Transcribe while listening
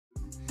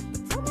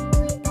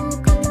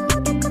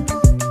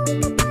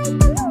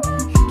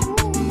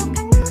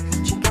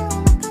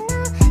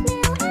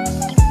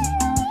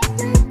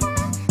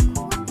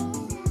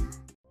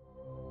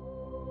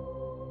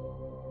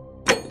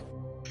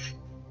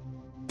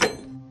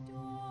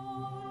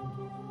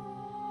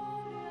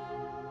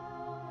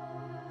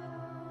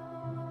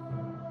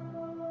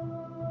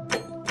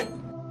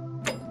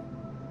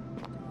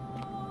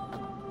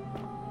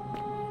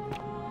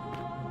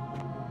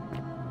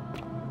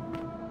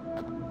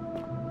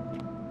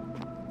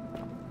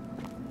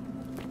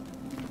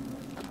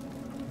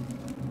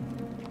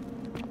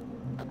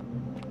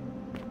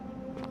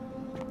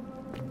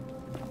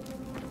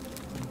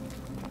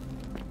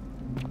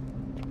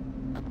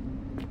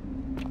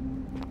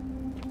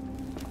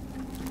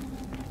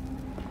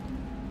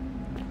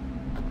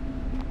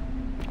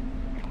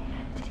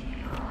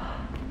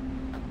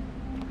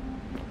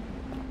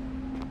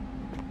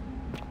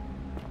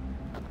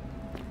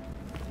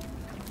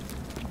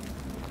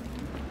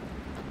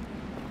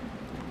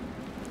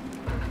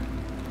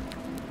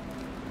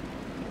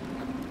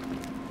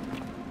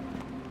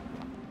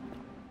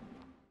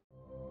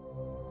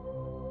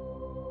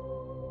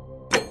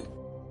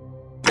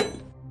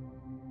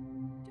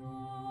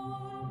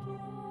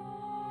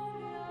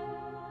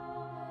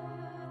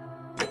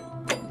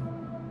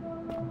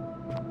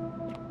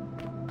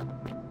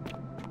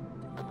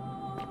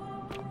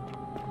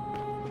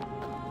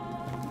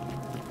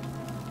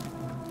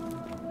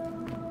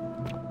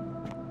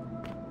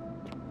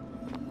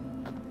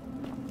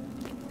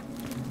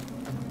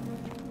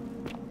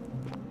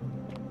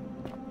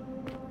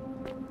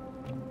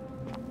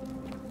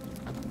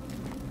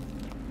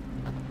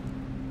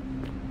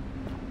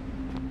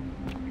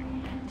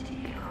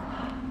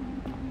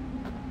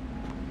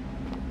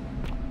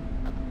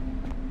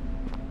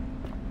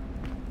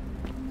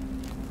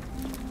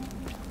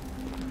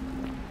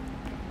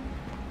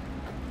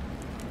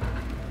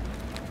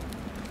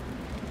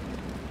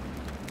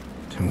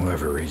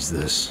whoever reads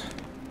this,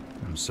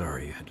 I'm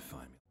sorry you had to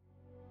find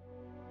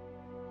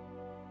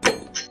me.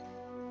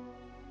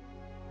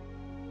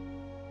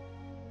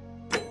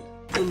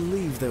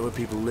 Believe there were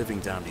people living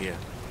down here,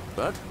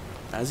 but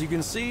as you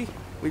can see,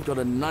 we've got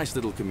a nice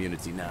little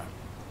community now.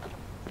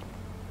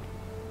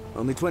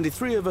 Only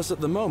 23 of us at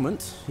the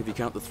moment, if you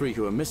count the 3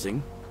 who are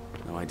missing.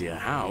 No idea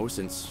how,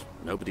 since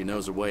nobody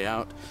knows a way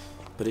out,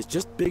 but it's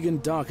just big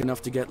and dark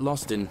enough to get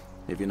lost in,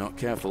 if you're not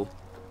careful.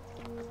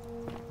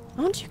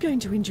 Aren't you going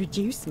to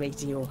introduce me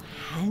to your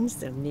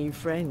handsome new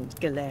friend,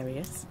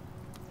 Galerius?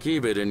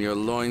 Keep it in your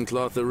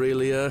loincloth,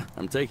 Aurelia.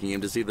 I'm taking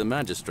him to see the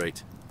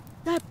magistrate.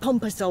 That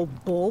pompous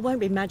old bore won't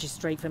be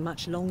magistrate for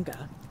much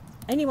longer.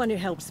 Anyone who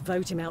helps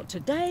vote him out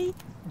today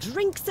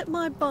drinks at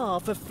my bar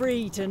for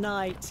free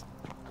tonight.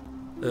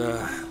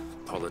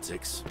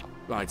 Politics.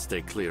 I'd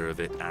stay clear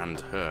of it and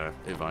her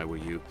if I were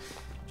you.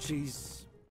 She's